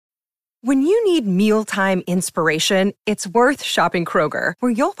When you need mealtime inspiration, it's worth shopping Kroger,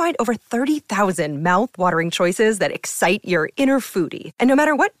 where you'll find over 30,000 mouth-watering choices that excite your inner foodie. And no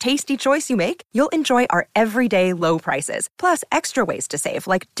matter what tasty choice you make, you'll enjoy our everyday low prices, plus extra ways to save,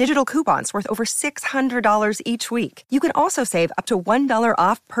 like digital coupons worth over $600 each week. You can also save up to $1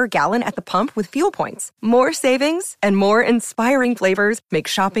 off per gallon at the pump with fuel points. More savings and more inspiring flavors make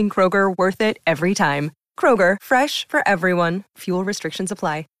shopping Kroger worth it every time. Kroger, fresh for everyone. Fuel restrictions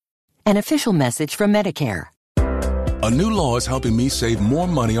apply. An official message from Medicare. A new law is helping me save more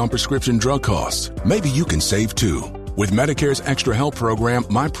money on prescription drug costs. Maybe you can save too. With Medicare's Extra Help program,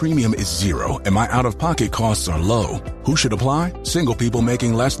 my premium is zero and my out-of-pocket costs are low. Who should apply? Single people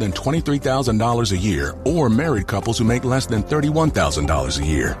making less than $23,000 a year or married couples who make less than $31,000 a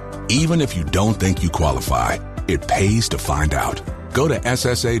year. Even if you don't think you qualify, it pays to find out. Go to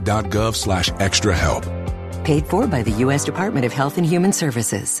ssa.gov/extrahelp. Paid for by the U.S. Department of Health and Human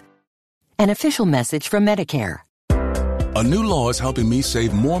Services. An official message from Medicare. A new law is helping me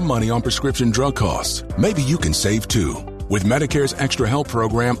save more money on prescription drug costs. Maybe you can save too. With Medicare's Extra Help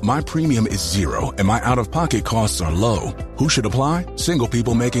program, my premium is zero and my out-of-pocket costs are low. Who should apply? Single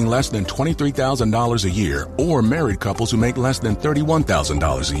people making less than $23,000 a year or married couples who make less than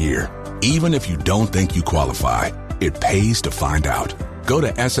 $31,000 a year. Even if you don't think you qualify, it pays to find out. Go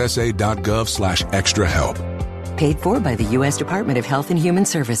to ssa.gov/extrahelp. Paid for by the U.S. Department of Health and Human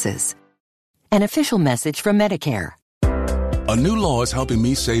Services. An official message from Medicare. A new law is helping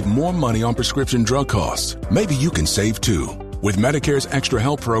me save more money on prescription drug costs. Maybe you can save too. With Medicare's Extra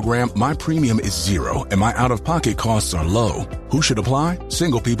Help program, my premium is zero and my out-of-pocket costs are low. Who should apply?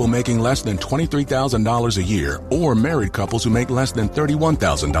 Single people making less than $23,000 a year or married couples who make less than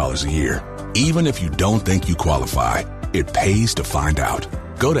 $31,000 a year. Even if you don't think you qualify, it pays to find out.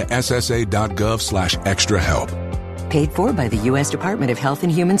 Go to ssa.gov/extrahelp. Paid for by the U.S. Department of Health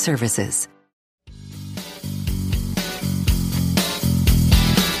and Human Services.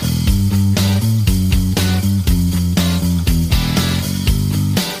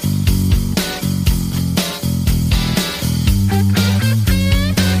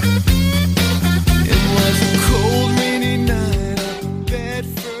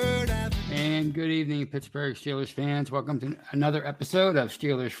 Pittsburgh Steelers fans, welcome to another episode of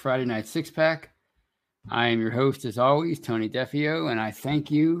Steelers Friday Night Six Pack. I am your host, as always, Tony Defio, and I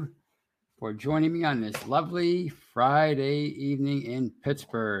thank you for joining me on this lovely Friday evening in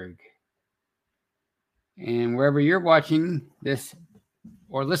Pittsburgh. And wherever you're watching this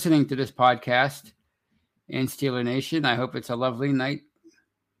or listening to this podcast in Steeler Nation, I hope it's a lovely night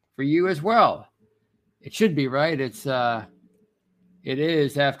for you as well. It should be, right? It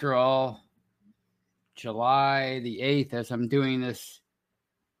is, after all, July the 8th as I'm doing this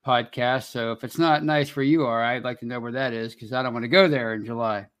podcast. So if it's not nice for you, all right, I'd like to know where that is because I don't want to go there in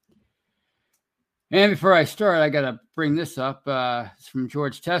July. And before I start, I got to bring this up. It's from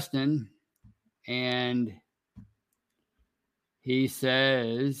George Teston. And he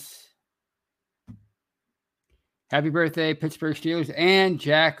says, happy birthday, Pittsburgh Steelers and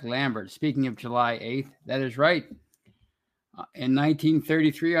Jack Lambert. Speaking of July 8th, that is right. In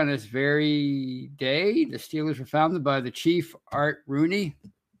 1933, on this very day, the Steelers were founded by the chief, Art Rooney,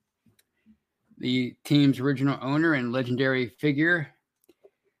 the team's original owner and legendary figure.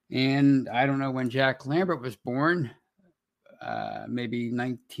 And I don't know when Jack Lambert was born, maybe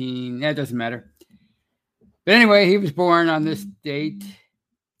it doesn't matter. But anyway, he was born on this date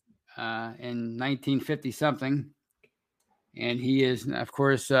in 1950-something. And he is, of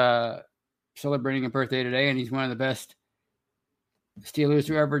course, celebrating a birthday today, and he's one of the best Steelers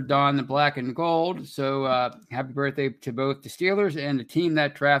who ever donned the black and gold. So happy birthday to both the Steelers and the team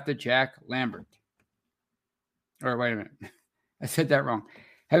that drafted Jack Lambert. Or wait a minute. I said that wrong.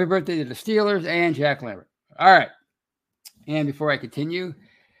 Happy birthday to the Steelers and Jack Lambert. All right. And before I continue,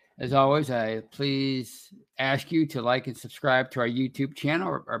 as always, I please ask you to like and subscribe to our YouTube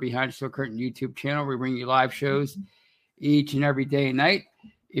channel, our Behind the Steel Curtain YouTube channel. We bring you live shows each and every day and night.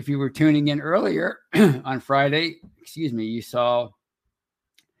 If you were tuning in earlier on Friday, you saw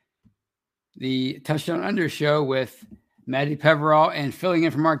the Touchdown Under show with Matty Peverall and filling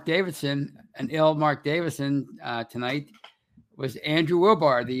in for Mark Davidson, an ill Mark Davidson tonight, was Andrew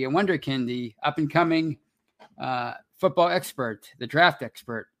Wilbar, the wonderkin, the up-and-coming football expert, the draft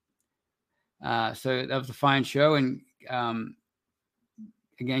expert. So that was a fine show. And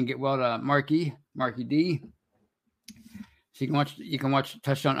again, get well to Marky D. So you can watch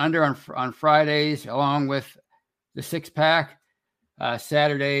Touchdown Under on Fridays along with the Six Pack.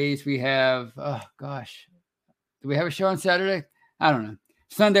 Saturdays we have, do we have a show on Saturday? I don't know.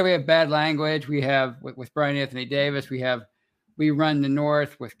 Sunday we have Bad Language. We have with Brian Anthony Davis. We have We Run the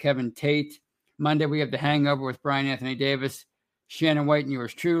North with Kevin Tate. Monday, we have The Hangover with Brian Anthony Davis, Shannon White, and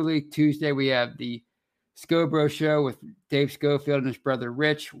yours truly. Tuesday, we have the Scobro Show with Dave Schofield and his brother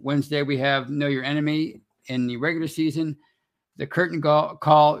Rich. Wednesday, we have Know Your Enemy in the regular season. The Curtain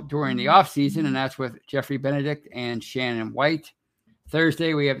Call during the offseason, and that's with Jeffrey Benedict and Shannon White.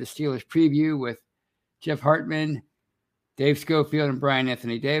 Thursday, we have the Steelers Preview with Jeff Hartman, Dave Schofield, and Brian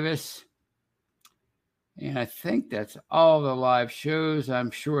Anthony Davis. And I think that's all the live shows.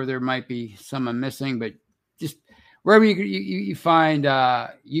 I'm sure there might be some I'm missing, but just wherever you find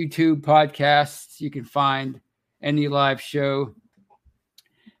YouTube podcasts, you can find any live show.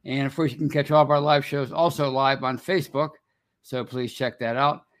 And, of course, you can catch all of our live shows also live on Facebook. So please check that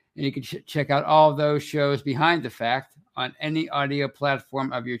out. And you can check out all of those shows behind the fact on any audio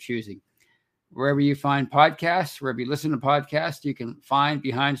platform of your choosing. Wherever you find podcasts, wherever you listen to podcasts, you can find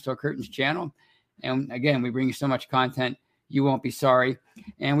Behind Steel Curtains channel. And again, we bring you so much content, you won't be sorry.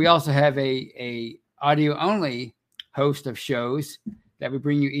 And we also have a audio-only host of shows that we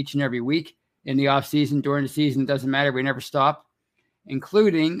bring you each and every week in the off season, during the season, doesn't matter. We never stop,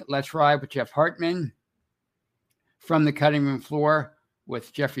 including Let's Ride with Jeff Hartman, From the Cutting Room Floor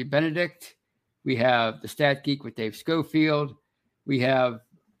with Jeffrey Benedict. We have the Stat Geek with Dave Schofield. We have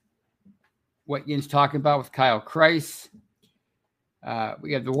What Yin's Talking About with Kyle Kreis.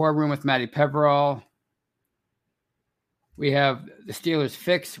 We have the War Room with Matty Peverall. We have the Steelers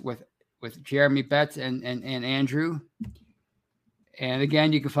Fix with Jeremy Betts and Andrew. And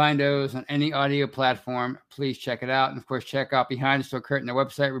again, you can find those on any audio platform. Please check it out. And of course, check out Behind the Steel Curtain, the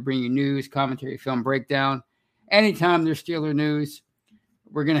website. We bring you news, commentary, film breakdown. Anytime there's Steeler news,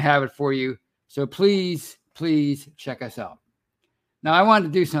 we're going to have it for you. So please check us out. Now, I wanted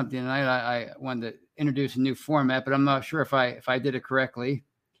to do something tonight. I wanted to introduce a new format, but I'm not sure if I did it correctly.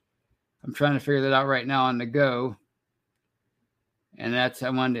 I'm trying to figure that out right now on the go. And I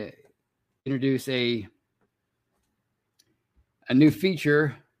wanted to introduce a new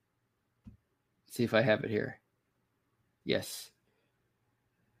feature. Let's see if I have it here. Yes.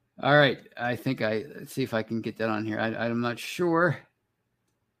 All right. Let's see if I can get that on here. I'm not sure.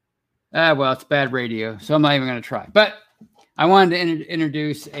 Well, it's bad radio, so I'm not even going to try. But I wanted to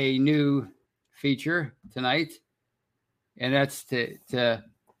introduce a new feature tonight, and that's to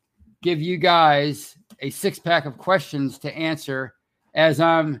give you guys a 6-pack of questions to answer as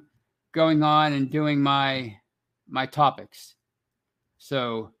I'm going on and doing my topics.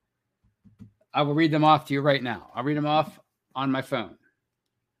 So I will read them off to you right now. I'll read them off on my phone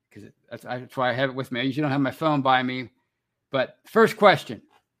because that's why I have it with me. I usually don't have my phone by me. But first question,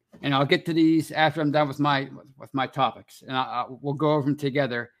 and I'll get to these after I'm done with my topics, and we'll go over them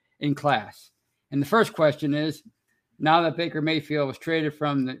together in class. And the first question is, now that Baker Mayfield was traded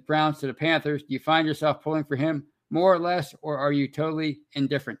from the Browns to the Panthers, do you find yourself pulling for him more or less, or are you totally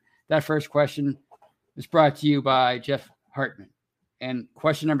indifferent? That first question is brought to you by Jeff Hartman. And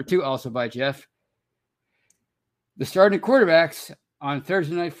question number 2, also by Jeff. The starting quarterbacks on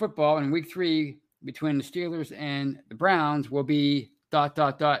Thursday Night Football in Week 3 between the Steelers and the Browns will be ...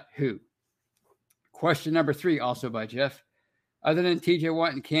 who? Question number 3, also by Jeff. Other than T.J.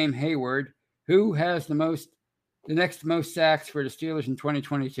 Watt and Cam Hayward, who has the next most sacks for the Steelers in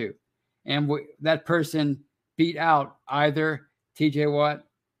 2022? And that person beat out either T.J. Watt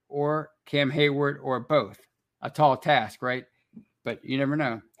or Cam Hayward or both. A tall task, right? But you never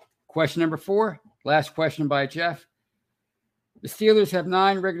know. Question number 4, last question by Jeff. The Steelers have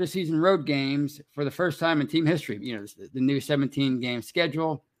 9 regular season road games for the first time in team history. You know, the new 17-game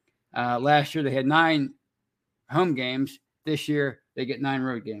schedule. Last year, they had 9 home games. This year, they get 9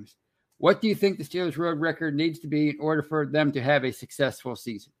 road games. What do you think the Steelers' road record needs to be in order for them to have a successful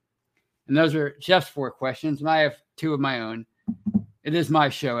season? And those are Jeff's 4 questions, and I have 2 of my own. It is my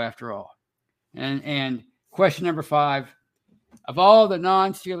show, after all. And question number 5, of all the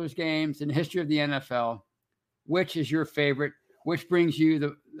non-Steelers games in the history of the NFL, which is your favorite? Which brings you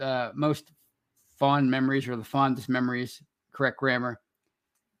the most fond memories, or the fondest memories? Correct grammar.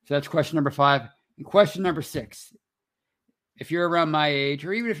 So that's question number 5. And question number 6, if you're around my age,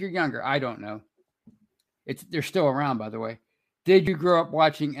 or even if you're younger, I don't know. They're still around, by the way. Did you grow up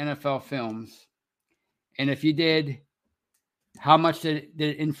watching NFL films? And if you did, how much did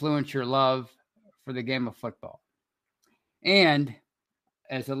it influence your love for the game of football? And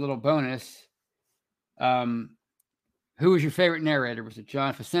as a little bonus, who was your favorite narrator? Was it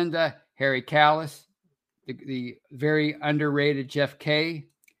John Facenda, Harry Callis, the very underrated Jeff Kay,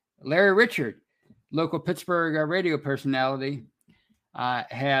 Larry Richard, local Pittsburgh radio personality,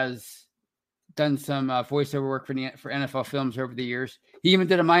 has done some voiceover work for NFL films over the years. He even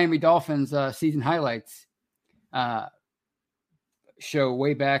did a Miami Dolphins season highlights show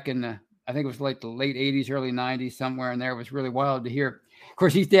way back in I think it was like the late 80s, early 90s, somewhere in there. It was really wild to hear. Of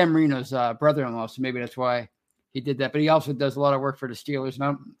course, he's Dan Marino's brother-in-law, so maybe that's why he did that. But he also does a lot of work for the Steelers,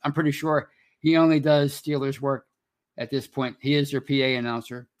 and I'm pretty sure he only does Steelers work at this point. He is their PA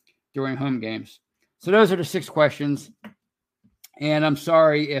announcer during home games. So those are the 6 questions. And I'm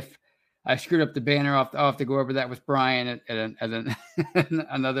sorry if I screwed up the banner. I'll have to go over that with Brian at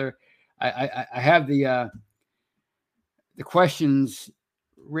another. I have the questions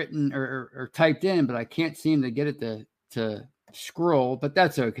written or typed in, but I can't seem to get it to scroll. But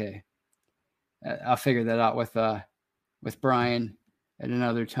that's okay. I'll figure that out with Brian at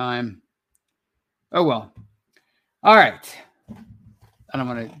another time. Oh well. All right. I don't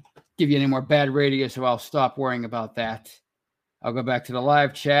want to give you any more bad radio, so I'll stop worrying about that. I'll go back to the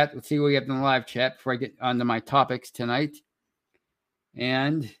live chat. Let's see what we have in the live chat before I get onto my topics tonight.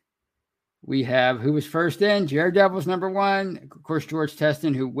 And we have who was first in. Jared Devils, number 1. Of course, George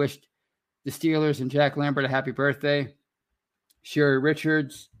Teston, who wished the Steelers and Jack Lambert a happy birthday. Sherry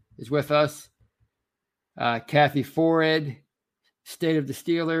Richards is with us. Kathy Forred, State of the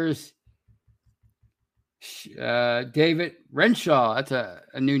Steelers. David Renshaw, that's a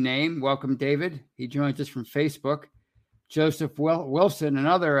new name. Welcome, David. He joins us from Facebook. Joseph Wilson,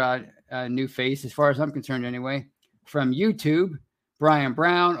 another new face, as far as I'm concerned anyway, from YouTube. Brian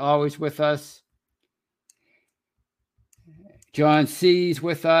Brown, always with us. John C's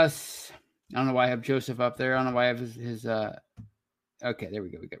with us. I don't know why I have Joseph up there. I don't know why I have his okay, there we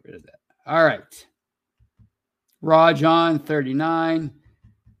go. We got rid of that. All right. Raw John, 39.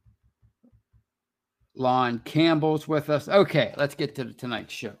 Lon Campbell's with us. Okay, let's get to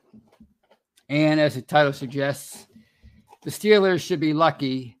tonight's show. And as the title suggests, the Steelers should be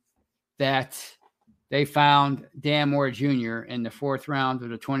lucky that they found Dan Moore Jr. in the 4th round of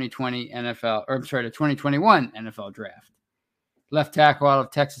the 2021 NFL draft. Left tackle out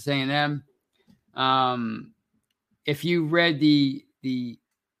of Texas A&M. If you read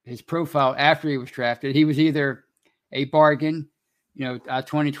his profile after he was drafted, he was either a bargain.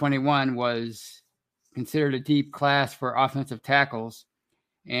 2021 was considered a deep class for offensive tackles,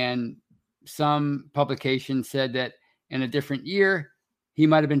 and some publications said that in a different year, he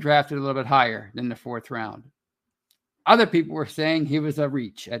might have been drafted a little bit higher than the 4th round. Other people were saying he was a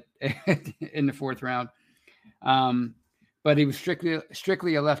reach in the 4th round. But he was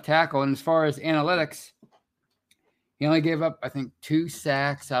strictly a left tackle. And as far as analytics, he only gave up, I think, 2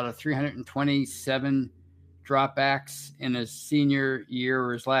 sacks out of 327 dropbacks in his senior year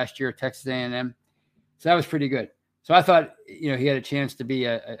or his last year at Texas A&M. So that was pretty good. So I thought, he had a chance to be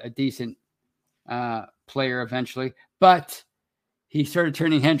a decent player eventually. But he started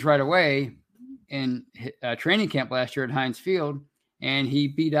turning heads right away in training camp last year at Heinz Field, and he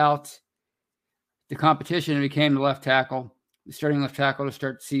beat out the competition and became the starting left tackle to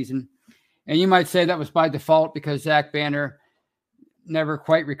start the season. And you might say that was by default because Zach Banner never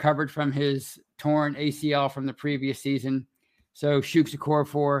quite recovered from his torn ACL from the previous season. So Shooks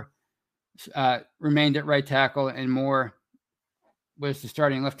Okorafor remained at right tackle, and Moore was the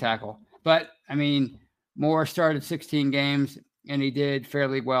starting left tackle. But, Moore started 16 games, and he did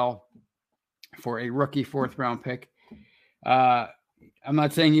fairly well for a rookie 4th round pick. I'm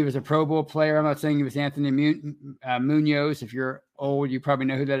not saying he was a Pro Bowl player. I'm not saying he was Anthony Munoz. If you're old, you probably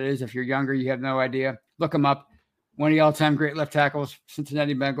know who that is. If you're younger, you have no idea. Look him up. One of the all-time great left tackles,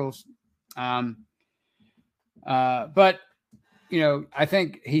 Cincinnati Bengals. But, I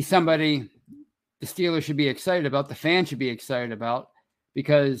think he's somebody the Steelers should be excited about. The fans should be excited about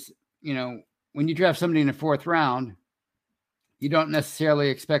because, when you draft somebody in the 4th round, you don't necessarily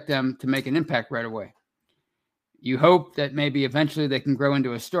expect them to make an impact right away. You hope that maybe eventually they can grow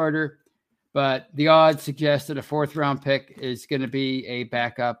into a starter, but the odds suggest that a 4th round pick is going to be a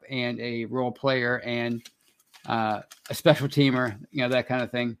backup and a role player and a special teamer, that kind of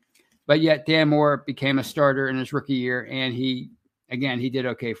thing. But yet Dan Moore became a starter in his rookie year, and he did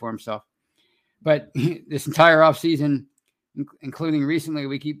okay for himself. But this entire offseason, including recently,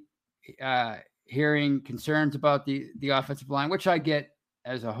 we keep hearing concerns about the offensive line, which I get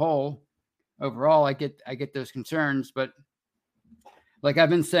as a whole. Overall, I get those concerns, but like I've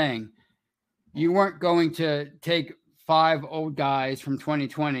been saying, you weren't going to take 5 old guys from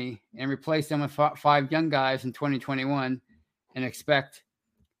 2020 and replace them with 5 young guys in 2021 and expect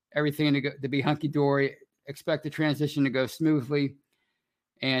everything to be hunky-dory, expect the transition to go smoothly,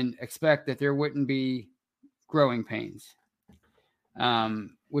 and expect that there wouldn't be growing pains,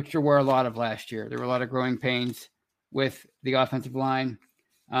 which there were a lot of last year. There were a lot of growing pains with the offensive line.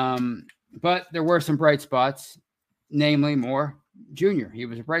 But there were some bright spots, namely Moore Jr. He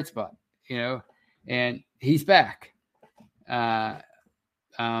was a bright spot, and he's back.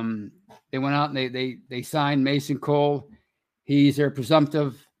 They went out and they signed Mason Cole. He's their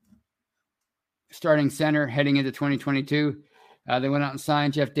presumptive starting center heading into 2022. They went out and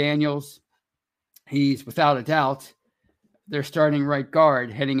signed Jeff Daniels. He's without a doubt their starting right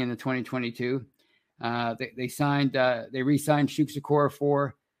guard heading into 2022. They re-signed Shuk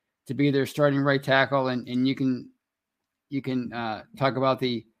Okorafor to be their starting right tackle, and you can talk about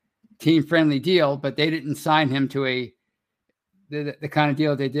the team-friendly deal, but they didn't sign him to the kind of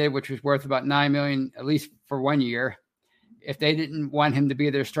deal they did, which was worth about $9 million at least for 1 year, if they didn't want him to be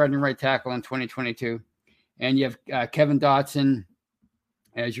their starting right tackle in 2022. And you have Kevin Dotson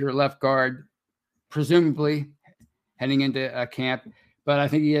as your left guard, presumably heading into camp. But I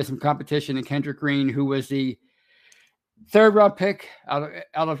think he has some competition in Kendrick Green, who was the third-round pick out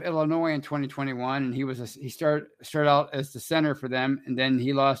of Illinois in 2021, and he started out as the center for them, and then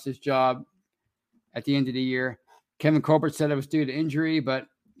he lost his job at the end of the year. Kevin Colbert said it was due to injury, but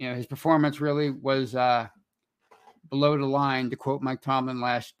his performance really was below the line, to quote Mike Tomlin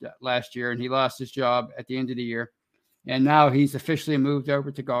last year, and he lost his job at the end of the year, and now he's officially moved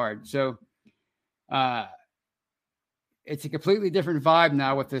over to guard. So it's a completely different vibe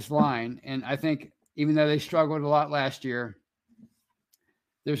now with this line, and I think even though they struggled a lot last year,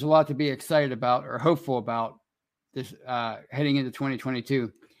 there's a lot to be excited about or hopeful about this heading into 2022.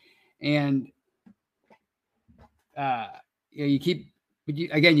 And you keep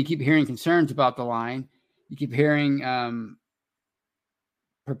hearing concerns about the line. You keep hearing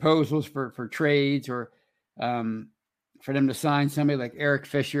proposals for trades or for them to sign somebody like Eric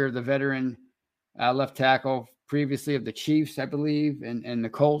Fisher, the veteran left tackle previously of the Chiefs, I believe, and the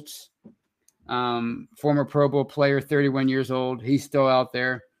Colts. Former Pro Bowl player, 31 years old. He's still out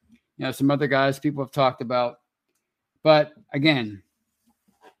there. Some other guys people have talked about. But again,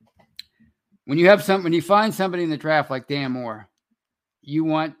 when you find somebody in the draft like Dan Moore, you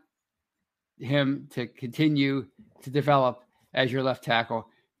want him to continue to develop as your left tackle.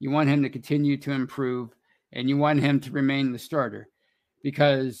 You want him to continue to improve, and you want him to remain the starter.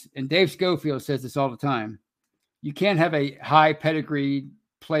 Because, and Dave Schofield says this all the time, you can't have a high pedigree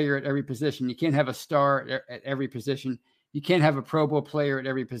player at every position. You can't have a star at every position. You can't have a Pro Bowl player at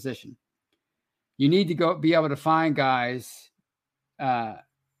every position. You need to be able to find guys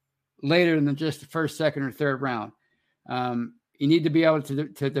later than just the first, second, or third round. You need to be able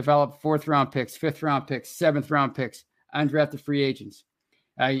to develop fourth round picks, fifth round picks, seventh round picks, undrafted free agents.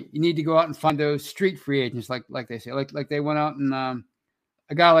 You need to go out and find those street free agents, like they say, like they went out and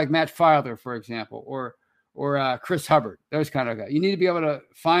a guy like Matt Filer, for example, or Chris Hubbard, those kind of guys. You need to be able to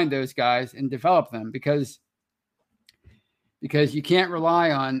find those guys and develop them because you can't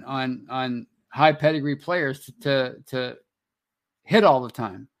rely on high pedigree players to hit all the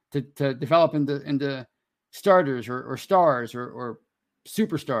time, to develop into starters or stars or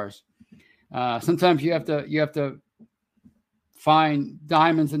superstars. Sometimes you have to find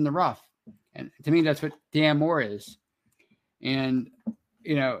diamonds in the rough, and to me, that's what Dan Moore is. And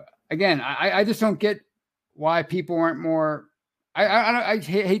again, I just don't get why people aren't more. I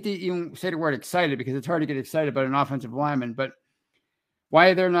hate to even say the word excited because it's hard to get excited about an offensive lineman, but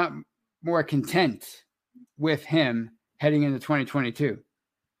why they're not more content with him heading into 2022?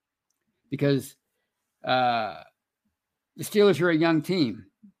 Because the Steelers are a young team.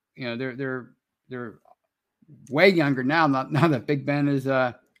 They're way younger now. Now that Big Ben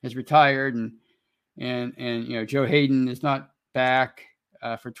is retired and Joe Hayden is not back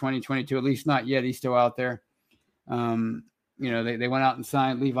for 2022, at least not yet. He's still out there. They went out and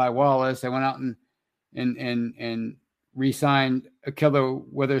signed Levi Wallace. They went out and re-signed Ahkello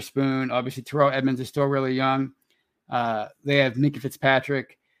Witherspoon. Obviously, Terrell Edmonds is still really young. They have Minkah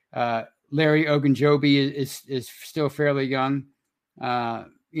Fitzpatrick. Larry Ogunjobi is still fairly young.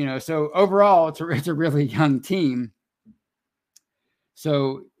 So overall, it's a really young team.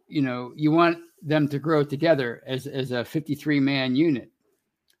 So, you want them to grow together as a 53-man unit.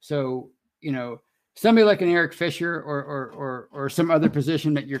 So, somebody like an Eric Fisher or some other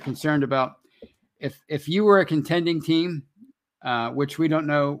position that you're concerned about, if you were a contending team, which we don't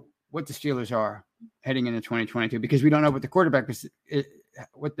know what the Steelers are heading into 2022 because we don't know what the quarterback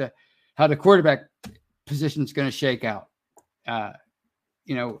how the quarterback position is going to shake out.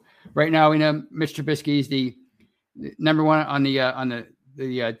 Right now we know Mitch Trubisky is the number one on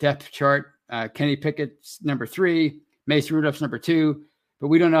the depth chart. Kenny Pickett's number 3, Mason Rudolph's number 2, but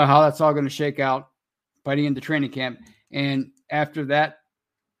we don't know how that's all going to shake out by the end of training camp. And after that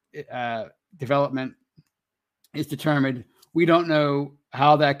development is determined, we don't know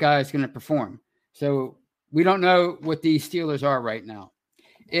how that guy is going to perform. So we don't know what these Steelers are right now.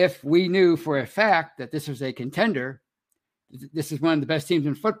 If we knew for a fact that this was a contender, this is one of the best teams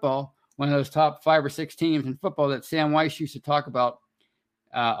in football, one of those top 5 or 6 teams in football that Sam Weiss used to talk about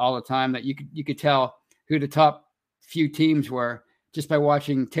all the time, that you could tell who the top few teams were just by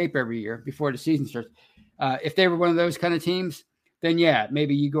watching tape every year before the season starts. If they were one of those kind of teams, then yeah,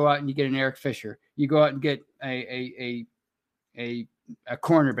 maybe you go out and you get an Eric Fisher. You go out and get a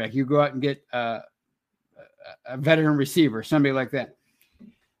cornerback. You go out and get a veteran receiver, somebody like that.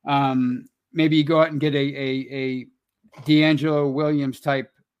 Maybe you go out and get a D'Angelo Williams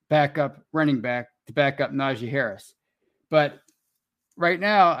type backup running back to back up Najee Harris. But right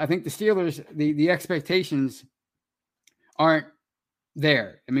now, I think the Steelers, the expectations aren't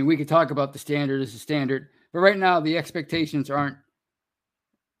there. I mean, we could talk about the standard as a standard, but right now the expectations aren't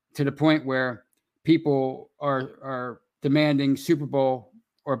to the point where people are demanding Super Bowl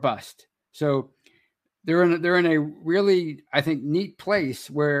or bust. So they're in a really, I think, neat place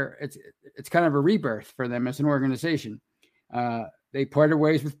where it's kind of a rebirth for them as an organization. They parted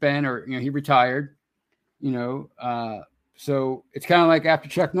ways with Ben, or he retired. So it's kind of like after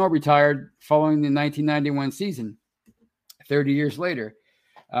Chuck Noll retired following the 1991 season, 30 years later.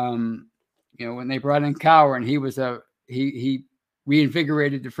 When they brought in Cowher, and he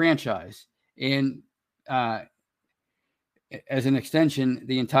reinvigorated the franchise, and as an extension,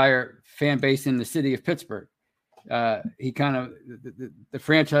 the entire fan base in the city of Pittsburgh. He kind of the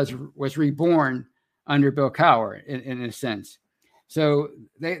franchise was reborn under Bill Cowher in a sense. So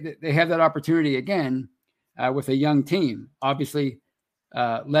they have that opportunity again with a young team, obviously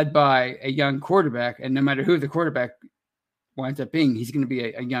led by a young quarterback, and no matter who the quarterback winds up being, he's going to be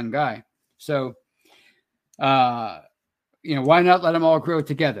a young guy. So, why not let them all grow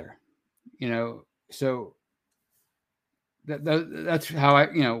together? So that's how I,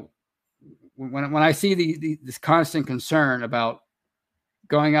 when I see this constant concern about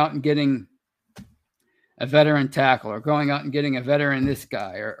going out and getting a veteran tackle, or going out and getting a veteran this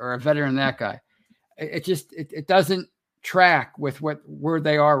guy, or a veteran that guy, it doesn't track with where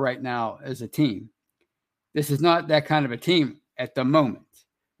they are right now as a team. This is not that kind of a team at the moment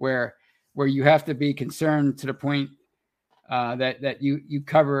where you have to be concerned to the point that you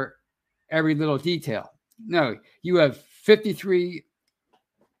cover every little detail. No, you have 53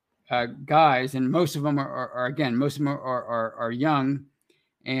 guys, and most of them are young,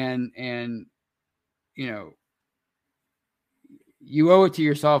 and you owe it to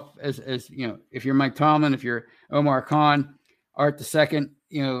yourself as if you're Mike Tomlin, if you're Omar Khan, Art II,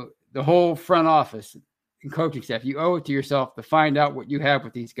 the whole front office and coaching staff, you owe it to yourself to find out what you have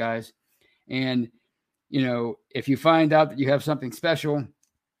with these guys. And, if you find out that you have something special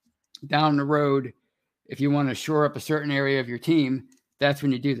down the road, if you want to shore up a certain area of your team, that's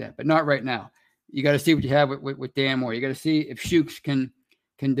when you do that, but not right now. You got to see what you have with Dan Moore. You got to see if Shooks can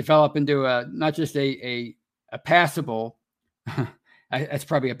develop into not just a passable, that's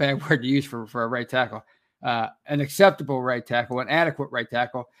probably a bad word to use for a right tackle, an acceptable right tackle, an adequate right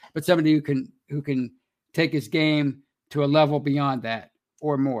tackle, but somebody who can take his game to a level beyond that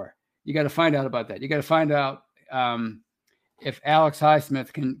or more. You got to find out about that. You got to find out if Alex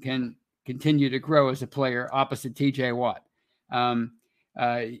Highsmith can continue to grow as a player opposite TJ Watt.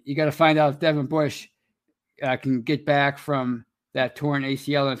 You got to find out if Devin Bush can get back from that torn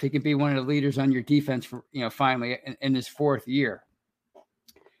ACL, and if he can be one of the leaders on your defense for, finally in his 4th year.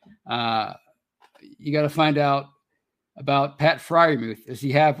 You got to find out about Pat Freiermuth. Does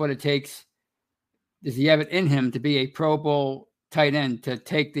he have what it takes? Does he have it in him to be a Pro Bowl tight end, to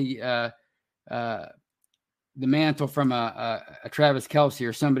take the mantle from a Travis Kelce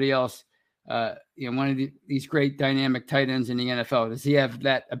or somebody else, one of these great dynamic tight ends in the NFL? Does he have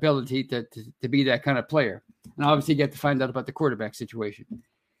that ability to be that kind of player? And obviously you get to find out about the quarterback situation.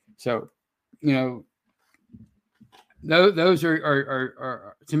 So, those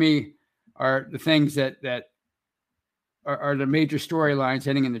are to me are the things that are the major storylines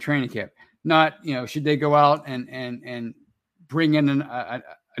heading into training camp. Not, should they go out and bring in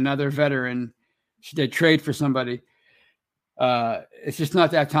another veteran? Should they trade for somebody? It's just not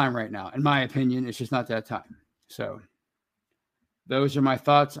that time right now. In my opinion, it's just not that time. So those are my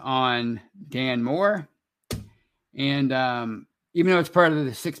thoughts on Dan Moore. And even though it's part of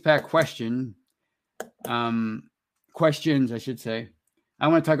the six-pack questions, I should say, I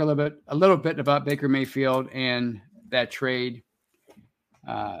want to talk a little bit about Baker Mayfield and that trade.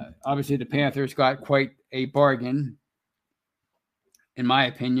 Obviously, the Panthers got quite a bargain, in my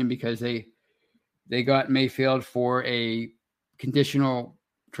opinion, because they got Mayfield for a conditional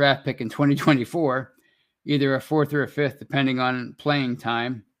draft pick in 2024, either a 4th or a 5th, depending on playing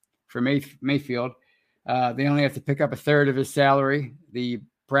time for Mayfield. They only have to pick up a third of his salary. The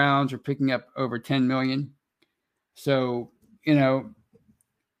Browns are picking up over $10 million. So you know,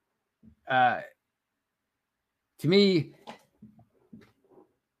 to me,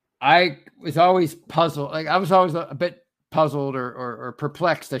 I was always puzzled. Like I was always a bit puzzled or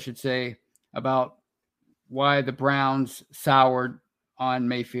perplexed, I should say, about why the Browns soured on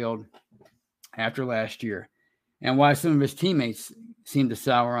Mayfield after last year and why some of his teammates seemed to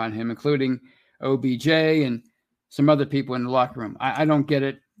sour on him, including OBJ and some other people in the locker room. I don't get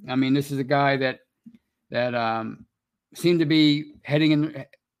it. I mean, this is a guy that seemed to be heading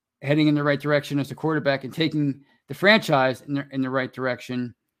in the right direction as a quarterback and taking the franchise in the right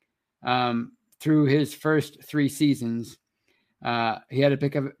direction through his first 3 seasons. He had a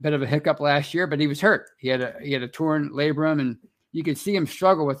bit of a hiccup last year, but he was hurt. He had a torn labrum, and you could see him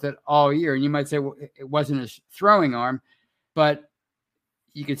struggle with it all year. And you might say, well, it wasn't his throwing arm, but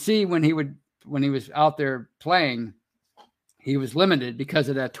you could see when he was out there playing, he was limited because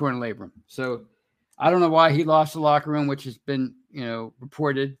of that torn labrum. So I don't know why he lost the locker room, which has been,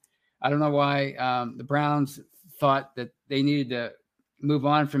 reported. I don't know why the Browns thought that they needed to move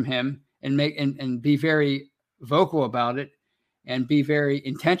on from him and be very vocal about it and be very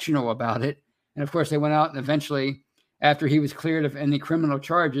intentional about it. And of course, they went out and eventually, after he was cleared of any criminal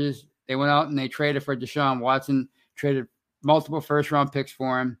charges, they went out and they traded for Deshaun Watson, traded multiple first-round picks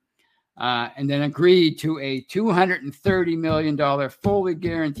for him, and then agreed to a $230 million fully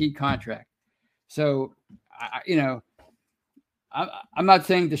guaranteed contract. So, I'm not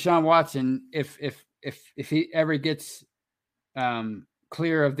saying Deshaun Watson, if he ever gets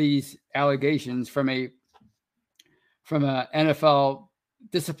clear of these allegations from an NFL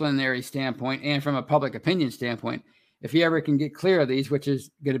disciplinary standpoint and from a public opinion standpoint, if he ever can get clear of these, which is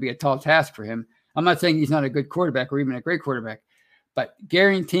going to be a tall task for him. I'm not saying he's not a good quarterback or even a great quarterback, but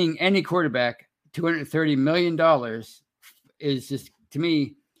guaranteeing any quarterback $230 million is just, to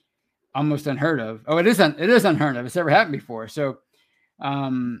me, almost unheard of. Oh, it is unheard of. It's never happened before. So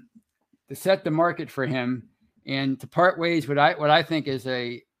to set the market for him and to part ways what I think is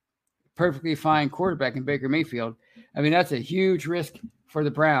a perfectly fine quarterback in Baker Mayfield, I mean, that's a huge risk for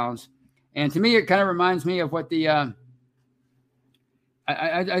the Browns. And to me, it kind of reminds me of what the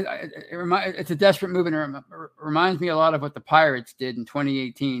it's a desperate move, and it reminds me a lot of what the Pirates did in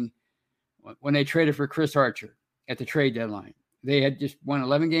 2018 when they traded for Chris Archer at the trade deadline. They had just won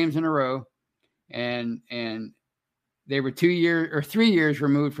 11 games in a row, and they were 3 years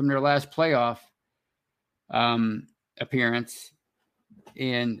removed from their last playoff appearance,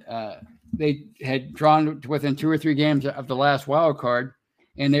 and they had drawn to within 2 or 3 games of the last wild card,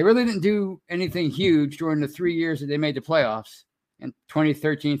 and they really didn't do anything huge during the 3 years that they made the playoffs in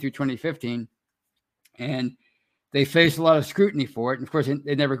 2013 through 2015, and they faced a lot of scrutiny for it. And of course,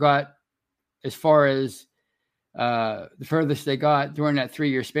 they never got as far as the furthest they got during that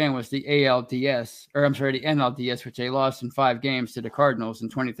 3-year span was the NLDS, which they lost in 5 games to the Cardinals in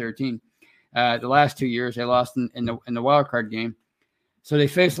 2013. The last 2 years they lost in the wild card game, so they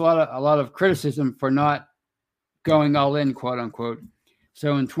faced a lot of criticism for not going all in, quote unquote.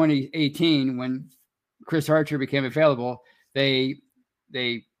 So in 2018, when Chris Archer became available, they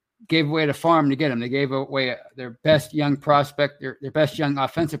gave away the farm to get him. They gave away their best young prospect, their best young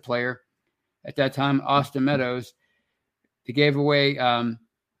offensive player at that time, Austin Meadows. They gave away a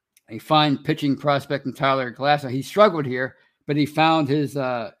fine pitching prospect in Tyler Glasnow. He struggled here, but he found his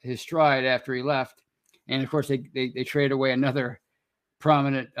stride after he left. And of course, they traded away another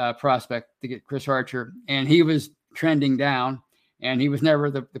prominent prospect to get Chris Archer, and he was trending down, and he was never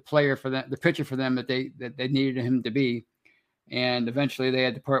the player for them, the pitcher for them that they needed him to be. And eventually they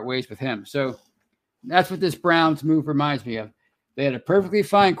had to part ways with him. So that's what this Browns move reminds me of. They had a perfectly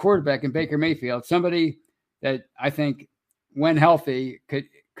fine quarterback in Baker Mayfield, somebody that I think, when healthy,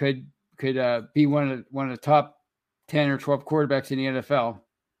 could be one of the top 10 or 12 quarterbacks in the NFL.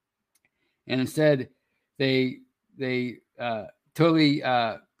 And instead, they totally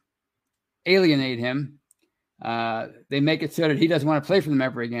alienate him. They make it so that he doesn't want to play for them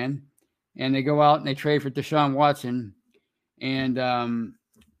ever again. And they go out and they trade for Deshaun Watson. And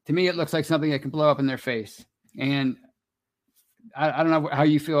to me, it looks like something that can blow up in their face. And I don't know how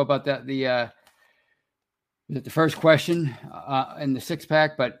you feel about that. Was it the first question in the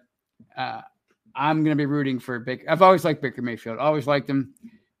 6-pack? But I'm going to be rooting for Baker. I've always liked Baker Mayfield. Always liked him.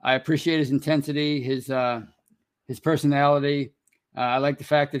 I appreciate his intensity, his personality. I like the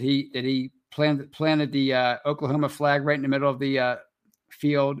fact that he planted the Oklahoma flag right in the middle of the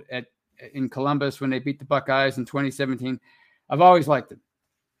field in Columbus when they beat the Buckeyes in 2017. I've always liked him.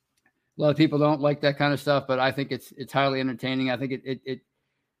 A lot of people don't like that kind of stuff, but I think it's highly entertaining. I think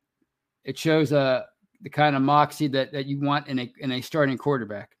it shows the kind of moxie that you want in a starting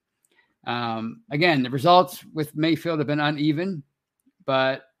quarterback. Again, the results with Mayfield have been uneven,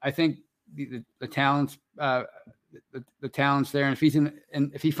 but I think the talents, the talents there, and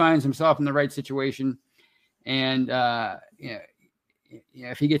if he finds himself in the right situation, and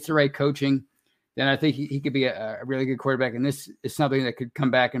if he gets the right coaching, then I think he could be a really good quarterback. And this is something that could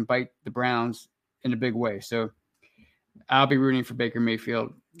come back and bite the Browns in a big way. So I'll be rooting for Baker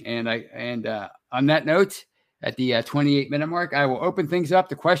Mayfield. And on that note, at the 28-minute mark, I will open things up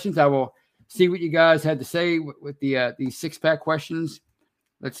to questions. I will see what you guys had to say with the six-pack questions.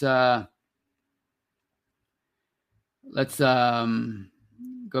 Let's go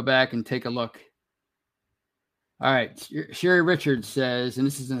back and take a look. All right. Sherry Richards says, and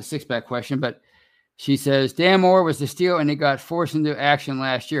this isn't a six-pack question, but she says, Dan Moore was the steal and he got forced into action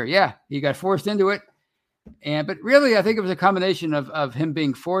last year. Yeah, he got forced into it. But really, I think it was a combination of him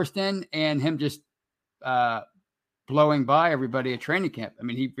being forced in and him just blowing by everybody at training camp. I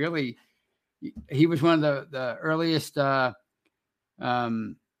mean, he was one of the earliest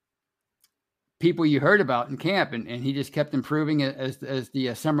people you heard about in camp, and he just kept improving as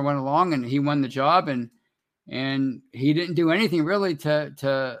the summer went along, and he won the job, and he didn't do anything really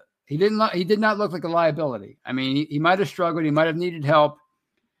he did not look like a liability. I mean, he might have struggled, he might have needed help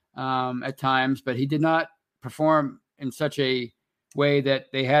at times, but he did not perform in such a way that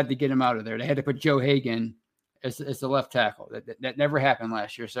they had to get him out of there. They had to put Joe Hagan as the left tackle. That never happened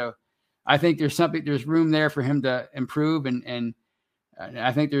last year. So I think there's room there for him to improve, and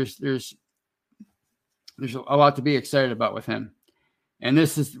I think there's a lot to be excited about with him. And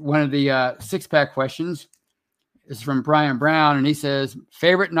this is one of the six-pack questions. This is from Brian Brown, and he says,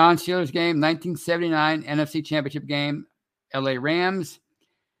 favorite non-Steelers game, 1979 NFC Championship game, LA Rams,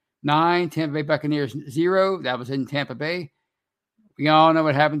 9, Tampa Bay Buccaneers, 0. That was in Tampa Bay. We all know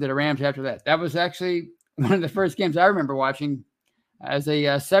what happened to the Rams after that. That was actually one of the first games I remember watching as a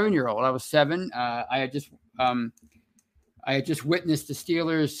 7-year-old. I was 7. I had just witnessed the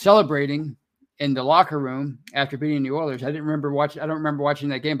Steelers celebrating in the locker room after beating the Oilers. I don't remember watching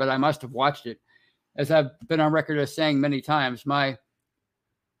that game, but I must have watched it. As I've been on record as saying many times, my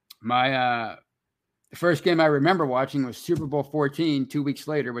the first game I remember watching was Super Bowl 14 2 weeks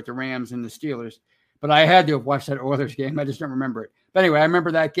later with the Rams and the Steelers. But I had to have watched that Oilers game. I just don't remember it. But anyway, I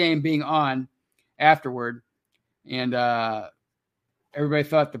remember that game being on afterward, and everybody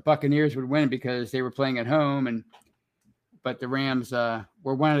thought the Buccaneers would win because they were playing at home, but the Rams were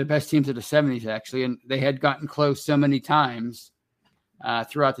one of the best teams of the 70s, actually, and they had gotten close so many times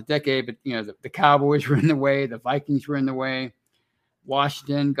throughout the decade. But, the Cowboys were in the way. The Vikings were in the way.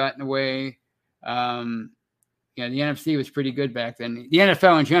 Washington got in the way. The NFC was pretty good back then. The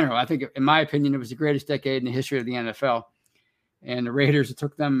NFL in general, I think, in my opinion, it was the greatest decade in the history of the NFL. And the Raiders, it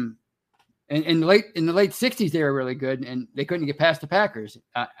took them in the late 60s, they were really good, and they couldn't get past the Packers,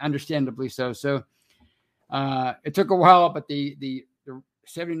 understandably so. So it took a while, but the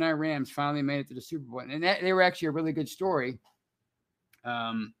 79 Rams finally made it to the Super Bowl, and they were actually a really good story.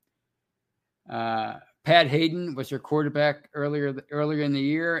 Pat Hayden was their quarterback earlier in the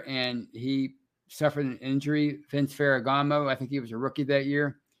year, and he suffered an injury. Vince Ferragamo, I think he was a rookie that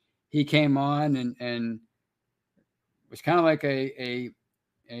year. He came on and was kind of like a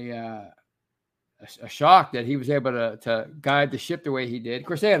shock that he was able to guide the ship the way he did. Of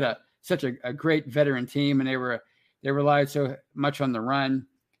course, they had such a great veteran team, and they relied so much on the run.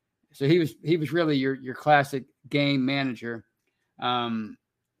 So he was really your classic game manager. But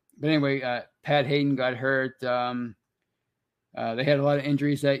anyway, Pat Hayden got hurt. They had a lot of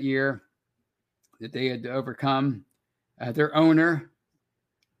injuries that year that they had to overcome. Their owner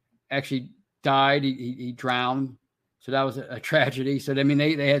actually died. He drowned. So that was a tragedy. So, I mean,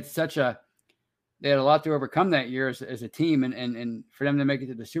 they had they had a lot to overcome that year as a team. And for them to make it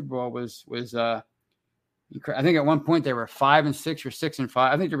to the Super Bowl was I think at one point they were 5-6 or 6-5.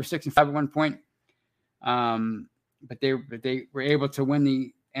 I think they were 6-5 at one point. But they were able to win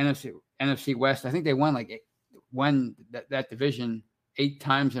the NFC West. I think they won that division 8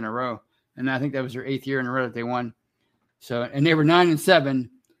 times in a row, and I think that was their 8th year in a row that they won. So, and they were 9-7,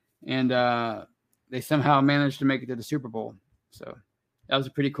 and they somehow managed to make it to the Super Bowl. So that was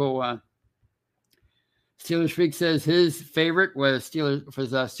a pretty cool. Steelers Freak says his favorite was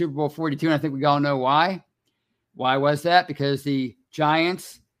Super Bowl 42, and I think we all know why. Why was that? Because the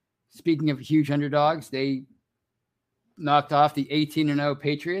Giants, speaking of huge underdogs, they knocked off the 18-0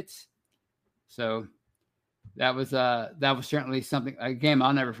 Patriots. So that was certainly something, a game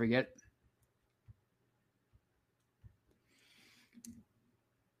I'll never forget.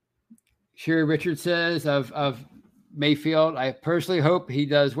 Sherry Richards says of Mayfield, I personally hope he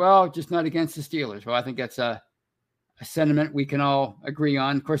does well, just not against the Steelers. Well, I think that's a sentiment we can all agree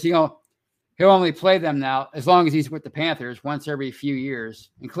on. Of course, he'll only play them now as long as he's with the Panthers once every few years,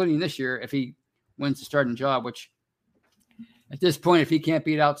 including this year if he wins the starting job, which at this point, if he can't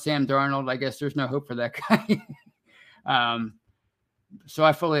beat out Sam Darnold, I guess there's no hope for that guy. So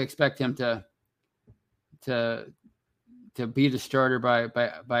I fully expect him to be the starter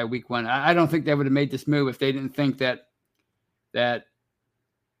by week 1. I don't think they would have made this move if they didn't think that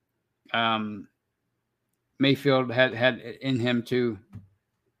Mayfield had in him to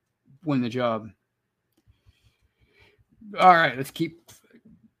win the job. All right, let's keep.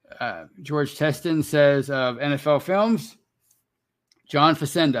 George Teston says of NFL films, John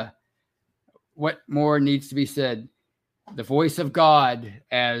Facenda. What more needs to be said? The voice of God,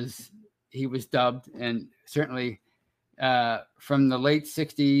 as he was dubbed, and certainly from the late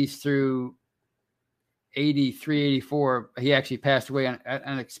 60s through 83, 84, he actually passed away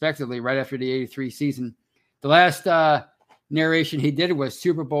unexpectedly right after the 83 season. The last narration he did was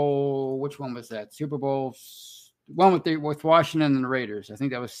Super Bowl. Which one was that? Super Bowl one with Washington and the Raiders. I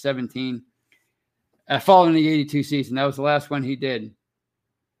think that was 17. Following the 82 season, that was the last one he did.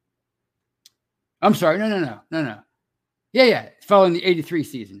 I'm sorry, no. Yeah. Following the 83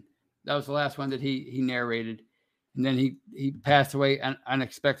 season, that was the last one that he narrated, and then he passed away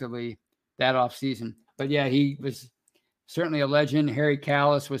unexpectedly that off season. But yeah, he was certainly a legend. Harry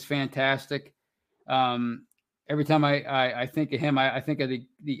Callis was fantastic. Every time I think of him, I think of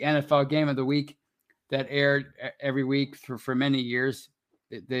the NFL Game of the Week that aired every week for many years.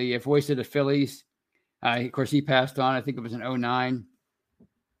 The voice of the Phillies. Of course, he passed on. I think it was in 2009.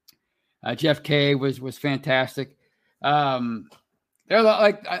 Jeff Kay was fantastic. They're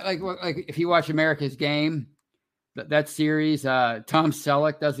like if you watch America's Game, that series, Tom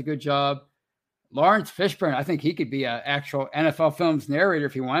Selleck does a good job. Lawrence Fishburne, I think he could be an actual NFL films narrator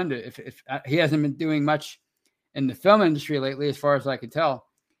if he wanted to. If he hasn't been doing much in the film industry lately, as far as I can tell.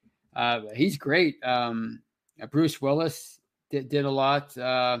 He's great. Bruce Willis did a lot.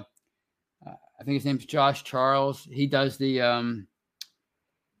 I think his name's Josh Charles. He does the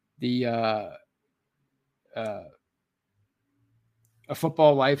A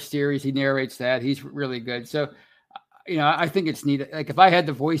Football Life series. He narrates that. He's really good. So, I think it's neat. Like if I had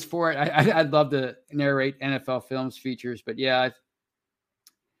the voice for it, I'd love to narrate NFL films features. But yeah,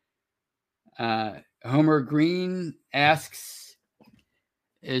 Homer Green asks,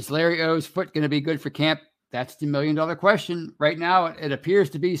 is Larry O's foot going to be good for camp? That's the $1 million question. Right now, it appears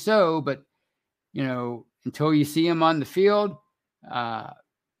to be so, but until you see him on the field,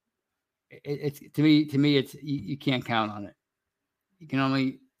 it's to me, it's you can't count on it. You can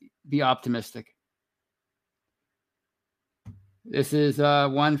only be optimistic. This is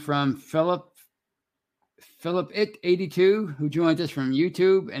one from Philip It 82, who joins us from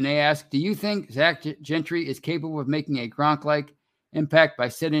YouTube, and they ask, do you think Zach Gentry is capable of making a Gronk-like impact by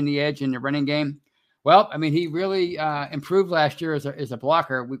setting the edge in the running game? Well, I mean, he really improved last year as a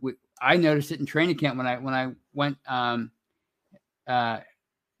blocker. I noticed it in training camp when I went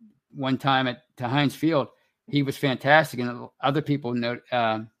one time to Heinz Field. He was fantastic, and other people noticed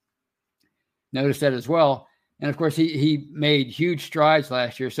that as well. And of course, he made huge strides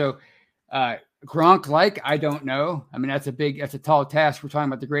last year. So Gronk-like, I don't know. I mean, that's a tall task. We're talking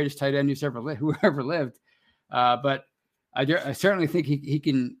about the greatest tight end who ever lived. But I certainly think he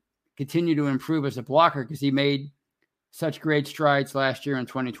can continue to improve as a blocker because he made such great strides last year in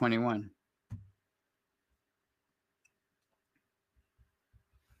 2021.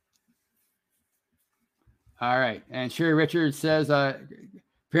 All right. And Sherry Richards says,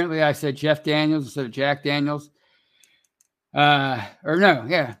 apparently I said Jeff Daniels instead of Jack Daniels. What's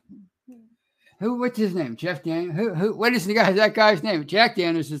his name? Jeff Daniels? What is that guy's name? Jack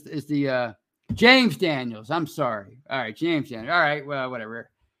Daniels is the James Daniels. I'm sorry. All right. James Daniels. All right. Well, whatever.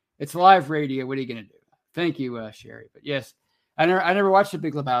 It's live radio. What are you going to do? Thank you, Sherry. But yes, I never watched The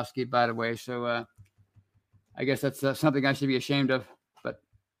Big Lebowski, by the way. So I guess that's something I should be ashamed of. But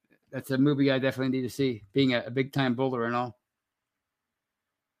that's a movie I definitely need to see, being a big-time bowler and all.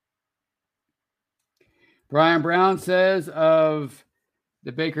 Brian Brown says of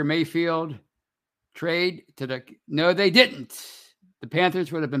the Baker Mayfield trade no, they didn't. The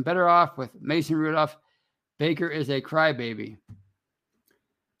Panthers would have been better off with Mason Rudolph. Baker is a crybaby.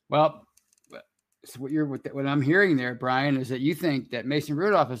 Well, so what I'm hearing there, Brian, is that you think that Mason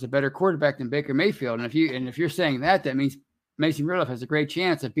Rudolph is a better quarterback than Baker Mayfield. And if you're saying that means Mason Rudolph has a great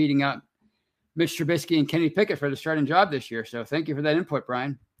chance of beating out Mitch Trubisky and Kenny Pickett for the starting job this year. So thank you for that input,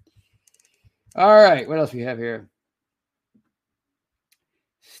 Brian. All right, what else we have here?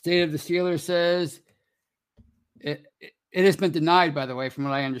 State of the Steelers says it has been denied, by the way, from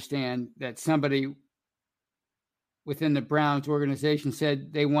what I understand, that somebody within the Browns organization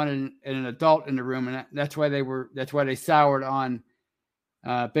said they wanted an adult in the room, and that's why they soured on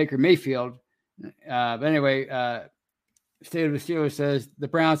Baker Mayfield. But anyway, State of the Steelers says the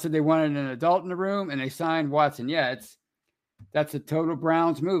Browns said they wanted an adult in the room, and they signed Watson. Yeah, that's a total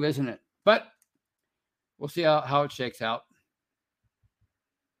Browns move, isn't it? But we'll see how it shakes out.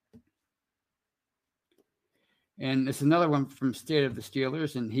 And it's another one from State of the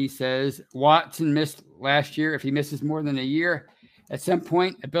Steelers, and he says Watson missed last year. If he misses more than a year, at some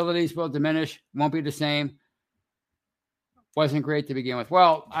point, abilities will diminish, won't be the same. Wasn't great to begin with.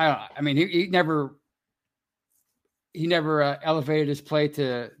 Well, I mean, he never elevated his play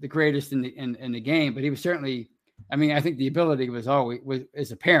to the greatest in the game, but he was certainly. I mean, I think the ability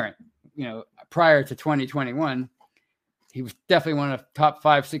is apparent. You know, prior to 2021, he was definitely one of the top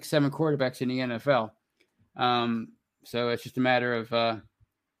 5, 6, 7 quarterbacks in the NFL. So it's just a matter of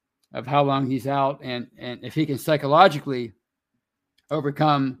how long he's out and if he can psychologically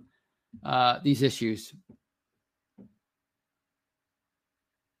overcome these issues.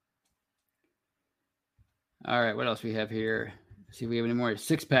 All right, what else we have here? Let's see if we have any more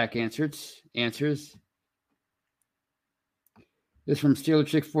six-pack answers. This from Steeler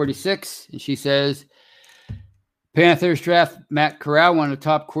Chick 46, and she says, Panthers draft Matt Corral, one of the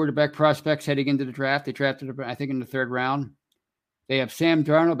top quarterback prospects heading into the draft. They drafted him, I think, in the 3rd round. They have Sam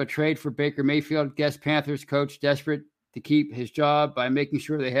Darnold, but trade for Baker Mayfield. Guess Panthers coach desperate to keep his job by making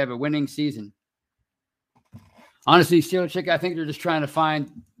sure they have a winning season. Honestly, Steeler Chick, I think they're just trying to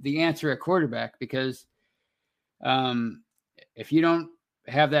find the answer at quarterback because if you don't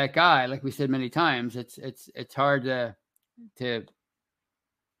have that guy, like we said many times, it's hard to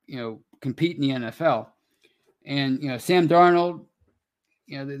compete in the NFL. And Sam Darnold,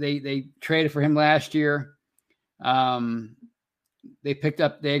 they traded for him last year. They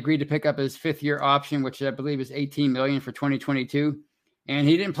agreed to pick up his 5th-year option, which I believe is $18 million for 2022, and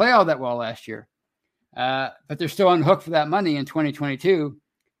he didn't play all that well last year. But they're still on the hook for that money in 2022.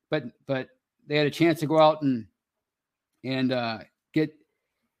 But they had a chance to go out and get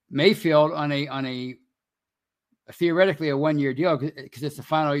Mayfield on a theoretically a 1-year deal because it's the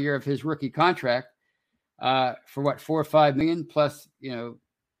final year of his rookie contract for what, $4 or $5 million plus a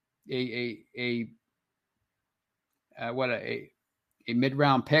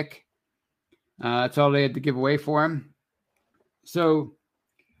mid-round pick. That's all they had to give away for him. So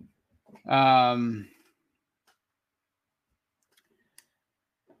I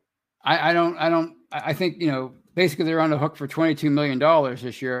think, basically they're on the hook for $22 million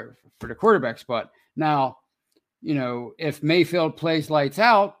this year for the quarterback spot. Now, if Mayfield plays lights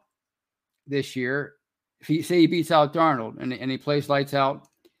out this year, if he beats out Darnold and he plays lights out,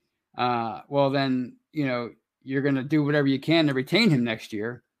 well, then, you're going to do whatever you can to retain him next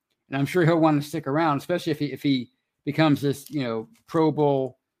year. And I'm sure he'll want to stick around, especially if he becomes this, Pro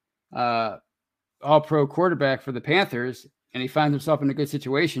Bowl, all-pro quarterback for the Panthers, and he finds himself in a good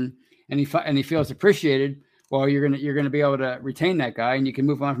situation and he feels appreciated. Well, you're going to be able to retain that guy and you can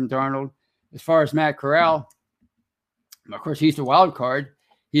move on from Darnold. As far as Matt Corral, of course, he's the wild card.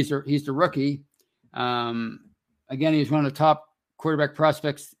 He's the rookie. Again, he's one of the top quarterback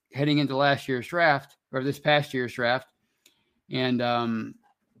prospects heading into last year's draft or this past year's draft. And,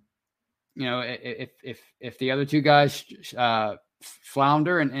 if the other two guys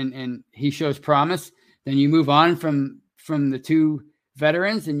flounder and he shows promise, then you move on from the two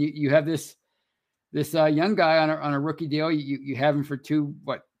veterans and you have this young guy on a rookie deal. You have him for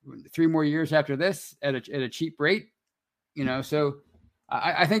 3 more years after this at a cheap rate, so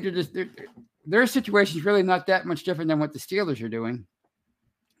I think their situation is really not that much different than what the Steelers are doing.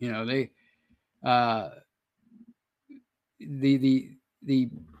 The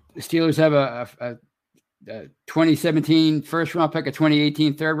Steelers have a 2017 first round pick, a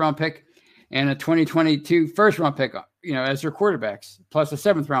 2018 third round pick, and a 2022 first round pick, as their quarterbacks, plus a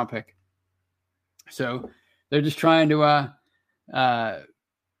 7th round pick. So they're just trying to,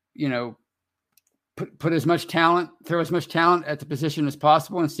 put as much talent, throw as much talent at the position as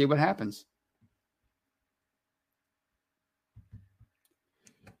possible and see what happens.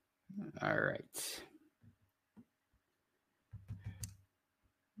 All right.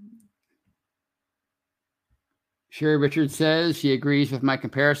 Sherry Richards says she agrees with my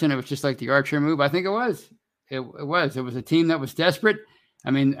comparison. It was just like the Archer move. I think it was. It was a team that was desperate. I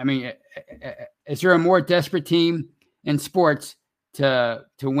mean, is there a more desperate team in sports to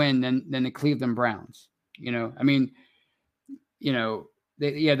win than the Cleveland Browns? They made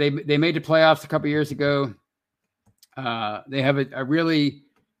the playoffs a couple years ago. They have a really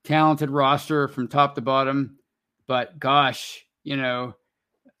talented roster from top to bottom, but gosh,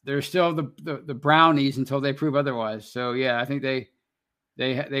 they're still the brownies until they prove otherwise. So yeah, I think they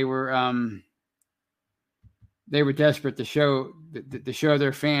were desperate to show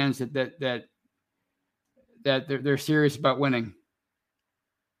their fans that they're serious about winning.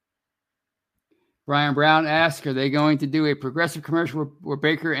 Brian Brown asks, are they going to do a Progressive commercial where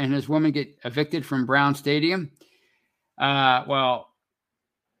Baker and his woman get evicted from Brown Stadium? Well,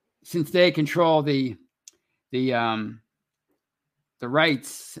 since they control the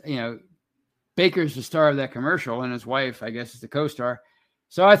rights, Baker's the star of that commercial, and his wife, I guess, is the co-star.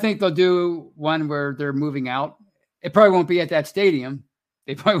 So I think they'll do one where they're moving out. It probably won't be at that stadium.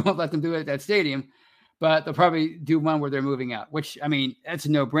 They probably won't let them do it at that stadium, but they'll probably do one where they're moving out, which, I mean, that's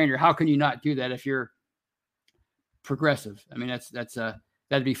a no-brainer. How can you not do that if you're Progressive? I mean,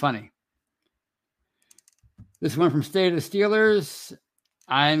 that'd be funny. This one from State of the Steelers.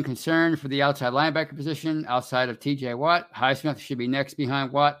 I'm concerned for the outside linebacker position outside of TJ Watt. Highsmith should be next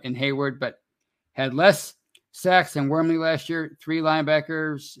behind Watt and Hayward, but had less sacks than Wormley last year. 3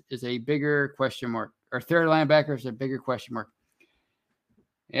 linebackers is a bigger question mark, or 3rd linebacker is a bigger question mark.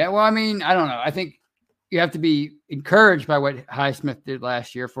 Yeah, well, I mean, I don't know. I think you have to be encouraged by what Highsmith did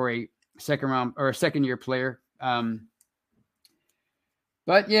last year for a second-year player.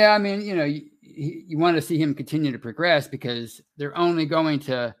 But yeah, I mean, you want to see him continue to progress because they're only going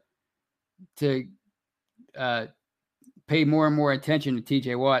to pay more and more attention to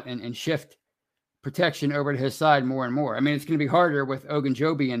TJ Watt and shift protection over to his side more and more. I mean, it's going to be harder with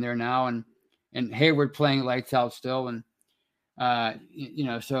Ogunjobi in there now and Hayward playing lights out still. And, but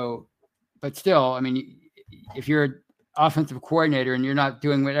still, I mean, if you're an offensive coordinator and you're not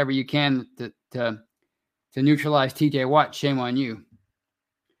doing whatever you can to neutralize TJ Watt, shame on you.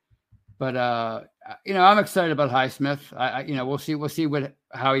 But, I'm excited about Highsmith. We'll see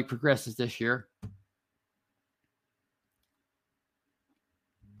how he progresses this year.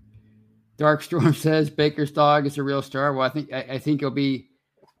 Darkstorm says Baker's dog is a real star. Well, I think you'll be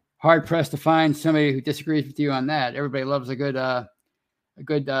hard pressed to find somebody who disagrees with you on that. Everybody loves a good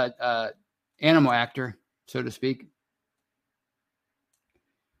animal actor, so to speak.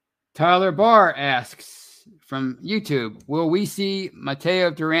 Tyler Barr asks from YouTube, will we see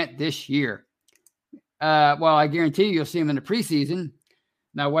Mateo Durant this year? Well, I guarantee you'll see him in the preseason.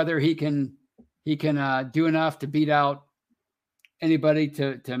 Now, whether he can do enough to beat out anybody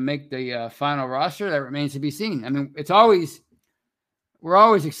to make the final roster, that remains to be seen. I mean, we're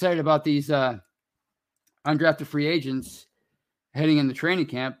always excited about these undrafted free agents heading into training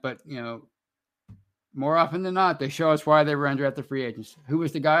camp, but more often than not, they show us why they were undrafted free agents. Who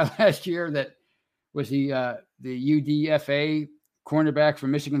was the guy last year that was the UDFA cornerback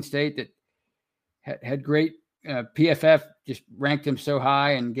from Michigan State that had great PFF just ranked him so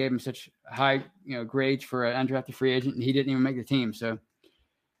high and gave him such high grades for an undrafted free agent, and he didn't even make the team. So,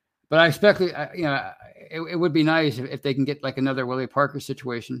 but I expect it would be nice if they can get like another Willie Parker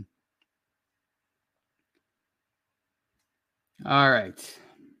situation. All right.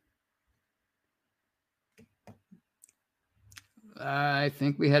 I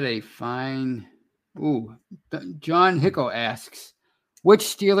think we had a fine. John Hickle asks, which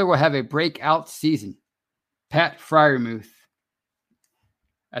Steeler will have a breakout season? Pat Freiermuth.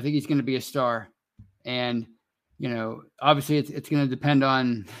 I think he's going to be a star. And, obviously it's going to depend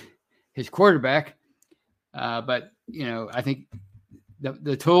on his quarterback. But, I think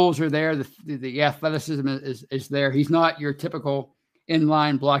the tools are there. The athleticism is there. He's not your typical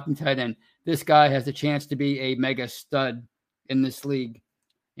inline blocking tight end. This guy has a chance to be a mega stud in this league.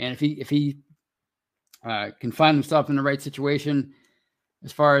 And if he can find himself in the right situation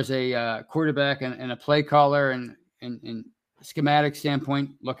as far as a quarterback and a play caller and schematic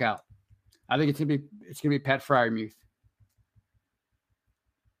standpoint, look out. I think it's gonna be Pat Freiermuth.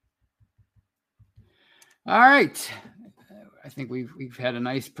 All right. I think we've had a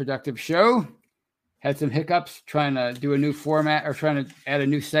nice productive show. Had some hiccups trying to do a new format or trying to add a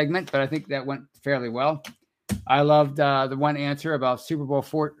new segment, but I think that went fairly well. I loved the one answer about Super Bowl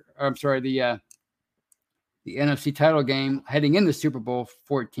the NFC title game heading into Super Bowl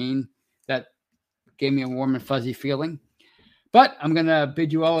 14. That gave me a warm and fuzzy feeling. But I'm going to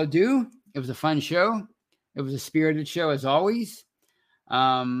bid you all adieu. It was a fun show. It was a spirited show as always.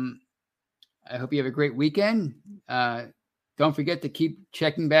 I hope you have a great weekend. Don't forget to keep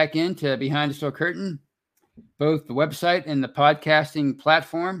checking back into Behind the Steel Curtain, both the website and the podcasting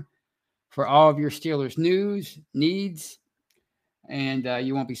platform, for all of your Steelers news, needs, and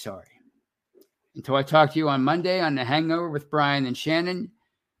you won't be sorry. Until I talk to you on Monday on The Hangover with Brian and Shannon,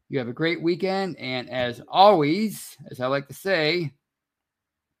 you have a great weekend. And as always, as I like to say,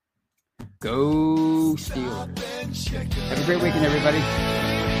 go Steelers. Have a great weekend, everybody.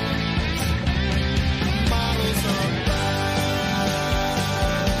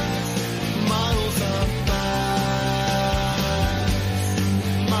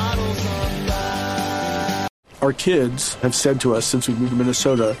 Our kids have said to us since we moved to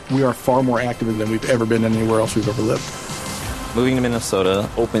Minnesota, we are far more active than we've ever been anywhere else we've ever lived. Moving to Minnesota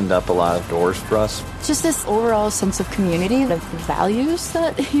opened up a lot of doors for us. Just this overall sense of community, the values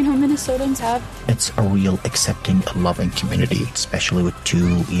that, Minnesotans have. It's a real accepting, loving community, especially with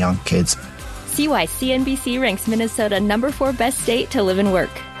 2 young kids. See why CNBC ranks Minnesota #4 best state to live and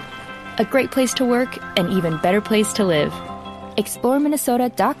work. A great place to work, an even better place to live.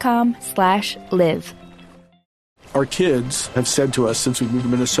 ExploreMinnesota.com/live. Our kids have said to us since we moved to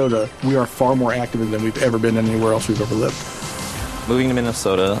Minnesota, we are far more active than we've ever been anywhere else we've ever lived. Moving to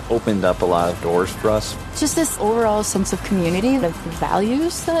Minnesota opened up a lot of doors for us. Just this overall sense of community, the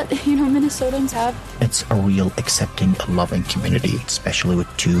values that, Minnesotans have. It's a real accepting, loving community, especially with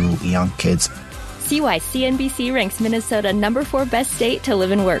 2 young kids. See why CNBC ranks Minnesota #4 best state to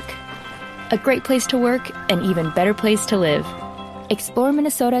live and work. A great place to work, an even better place to live.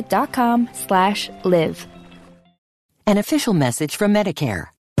 ExploreMinnesota.com/live. An official message from Medicare.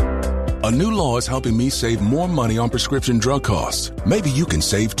 A new law is helping me save more money on prescription drug costs. Maybe you can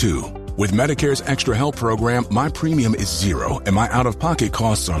save too. With Medicare's Extra Help program, my premium is zero and my out-of-pocket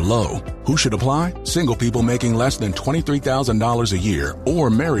costs are low. Who should apply? Single people making less than $23,000 a year or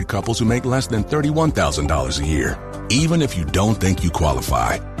married couples who make less than $31,000 a year. Even if you don't think you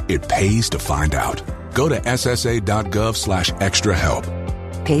qualify, it pays to find out. Go to ssa.gov/extrahelp.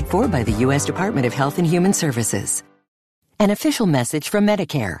 Paid for by the U.S. Department of Health and Human Services. An official message from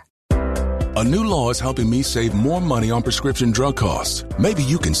Medicare. A new law is helping me save more money on prescription drug costs. Maybe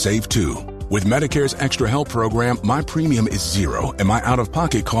you can save too. With Medicare's Extra Help program, my premium is zero and my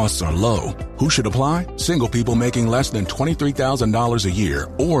out-of-pocket costs are low. Who should apply? Single people making less than $23,000 a year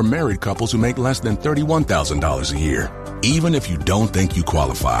or married couples who make less than $31,000 a year. Even if you don't think you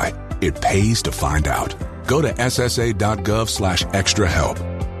qualify, it pays to find out. Go to ssa.gov/extrahelp.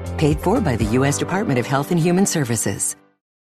 Paid for by the U.S. Department of Health and Human Services.